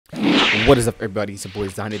What is up, everybody? It's your boy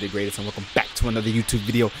Xenoverse the Greatest, and welcome back to another YouTube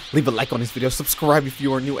video. Leave a like on this video, subscribe if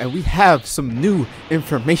you are new, and we have some new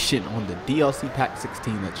information on the DLC Pack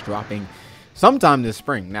 16 that's dropping sometime this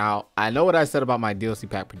spring. Now, I know what I said about my DLC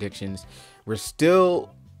Pack predictions.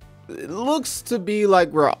 It looks to be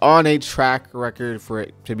like we're on a track record for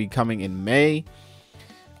it to be coming in May.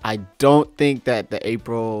 I don't think that the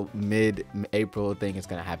mid-April thing is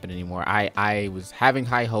going to happen anymore. I was having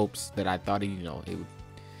high hopes that I thought, it would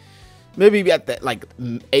maybe be at that like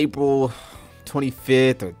April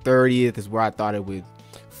 25th or 30th is where I thought it would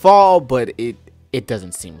fall, but it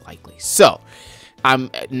doesn't seem likely. So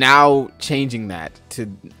I'm now changing that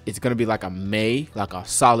to it's going to be like a May, like a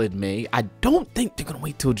solid May. I don't think they're going to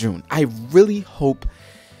wait till June. I really hope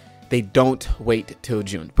they don't wait till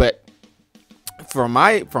June. But for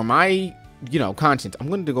my conscience, I'm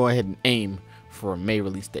going to go ahead and aim for a May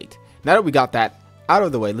release date. Now that we got that out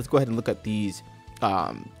of the way, let's go ahead and look at these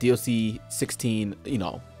DLC 16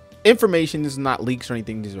 information. This is not leaks or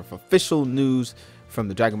anything. These are official news from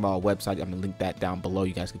the Dragon Ball website. I'm gonna link that down below.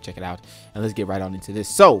 You guys can check it out, and let's get right on into this.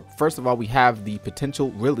 So first of all, we have the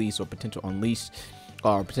potential release or potential unleash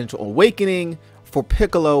or potential awakening for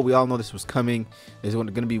Piccolo. We all know this was coming. This is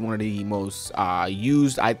going to be one of the most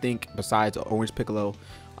used, I think, besides Orange Piccolo.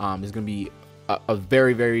 Is going to be a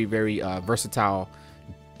very versatile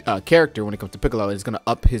character when it comes to Piccolo. It's going to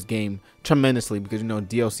up his game tremendously because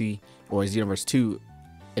DLC or Xenoverse 2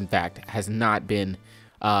 in fact has not been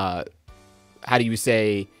how do you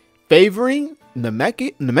say favoring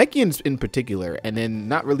Namekians in particular, and then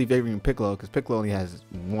not really favoring Piccolo because Piccolo only has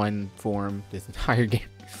one form this entire game.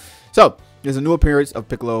 So there's a new appearance of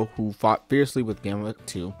Piccolo who fought fiercely with Gamma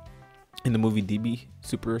 2 in the movie DB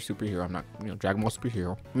Superhero. I'm not Dragon Ball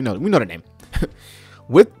Superhero. We know the name.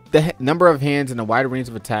 With the number of hands and a wide range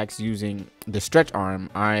of attacks using the stretch arm,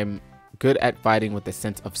 I'm good at fighting with a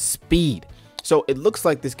sense of speed. So it looks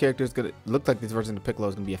like this character is gonna look like this version of Piccolo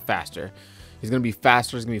is gonna be faster. He's gonna be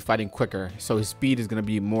faster. He's gonna be fighting quicker. So his speed is gonna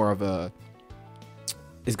be more of a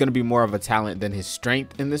talent than his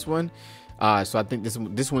strength in this one. So I think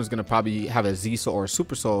this one's gonna probably have a Z Soul or a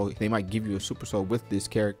Super Soul. They might give you a Super Soul with this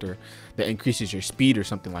character that increases your speed or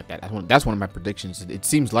something like that. That's one of my predictions. It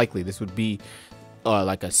seems likely this would be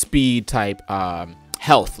like a speed type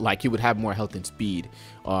health. Like he would have more health and speed,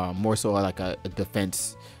 more so like a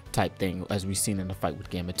defense type thing, as we've seen in the fight with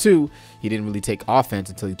Gamma 2. He didn't really take offense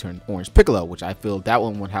until he turned Orange Piccolo, which I feel that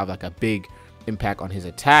one would have like a big impact on his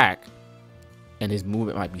attack, and his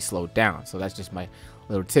movement might be slowed down. So that's just my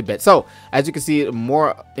little tidbit. So as you can see,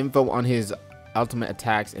 more info on his ultimate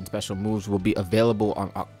attacks and special moves will be available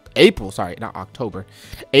on April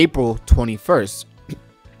 21st,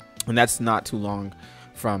 and that's not too long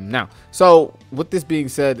from now. So with this being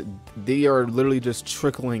said, they are literally just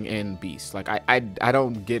trickling in beasts. Like I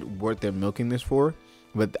don't get what they're milking this for,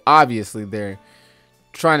 but obviously they're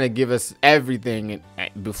trying to give us everything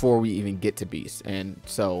before we even get to beasts. And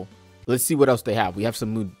so let's see what else they have. We have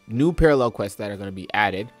some new parallel quests that are going to be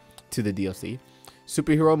added to the DLC,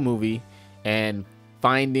 superhero movie, and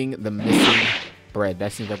finding the missing bread.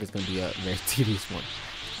 That seems like it's going to be a very tedious one.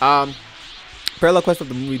 Parallel quest of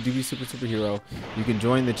the movie DB Superhero. You can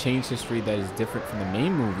join the change history that is different from the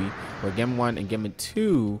main movie, where Gamma 1 and Gamma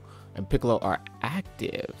 2 and Piccolo are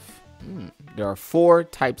active. There are 4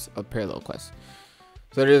 types of parallel quests.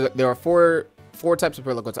 So there are four types of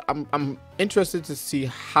parallel quests. I'm interested to see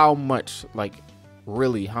how much, like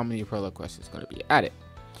really how many parallel quests is going to be added.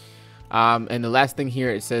 And the last thing here,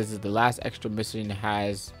 it says that the last extra mission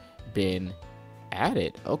has been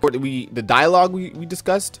added. Okay, the dialogue we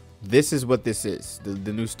discussed. This is what this is,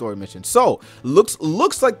 the new story mission. So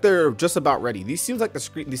looks like they're just about ready. These seem like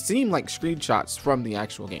screenshots from the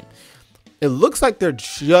actual game. It looks like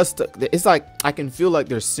it's like I can feel like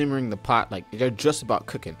they're simmering the pot, like they're just about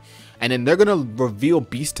cooking. And then they're gonna reveal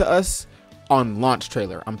Beast to us on launch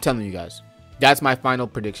trailer. I'm telling you guys, that's my final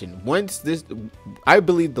prediction. I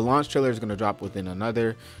believe the launch trailer is gonna drop within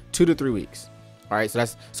another 2 to 3 weeks. All right,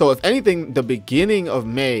 so if anything, the beginning of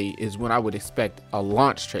May is when I would expect a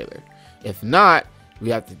launch trailer. If not, we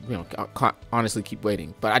have to honestly keep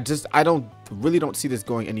waiting. But I really don't see this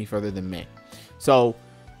going any further than May. So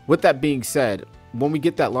with that being said, when we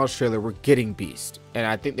get that launch trailer, we're getting Beast, and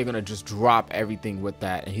I think they're gonna just drop everything with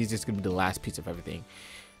that, and he's just gonna be the last piece of everything.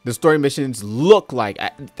 The story missions look like,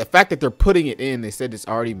 the fact that they're putting it in, they said it's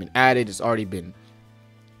already been added, it's already been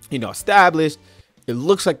established. It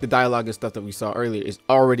looks like the dialogue and stuff that we saw earlier is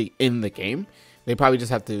already in the game. They probably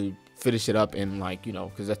just have to finish it up and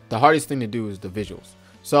because the hardest thing to do is the visuals.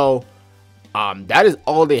 So that is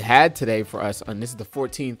all they had today for us, and this is the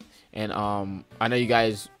 14th. And I know you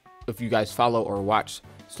guys, if you guys follow or watch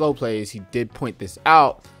slow plays, he did point this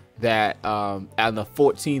out that on the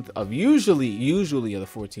 14th of usually on the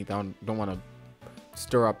 14th, I don't want to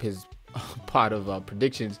stir up his pot of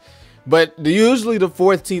predictions, but usually the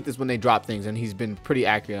 14th is when they drop things, and he's been pretty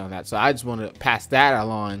accurate on that. So I just want to pass that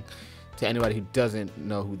along to anybody who doesn't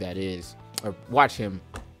know who that is or watch him.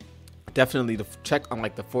 Definitely to check on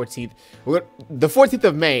like the 14th. The 14th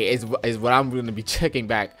of May is what I'm going to be checking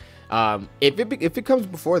back. If it comes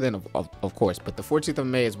before then, of course, but the 14th of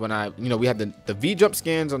May is when we have the V jump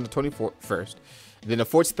scans on the 21st. Then the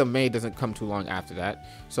 14th of May doesn't come too long after that,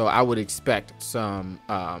 so I would expect some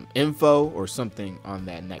info or something on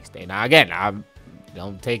that next day. Now again, I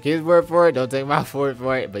don't take his word for it, don't take my word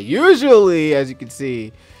for it, but usually, as you can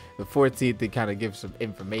see, the 14th they kind of give some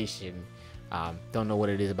information. Don't know what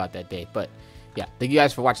it is about that day, but yeah, thank you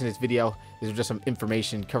guys for watching this video. This was just some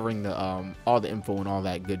information covering the all the info and all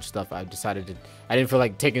that good stuff. I didn't feel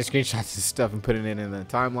like taking screenshots of stuff and putting it in the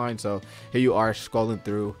timeline, so here you are scrolling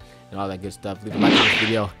through and all that good stuff. Leave a like on this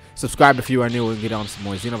video, subscribe if you are new. We'll get on some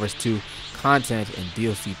more Xenoverse 2 content and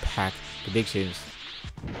DLC pack predictions.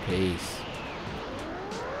 Peace.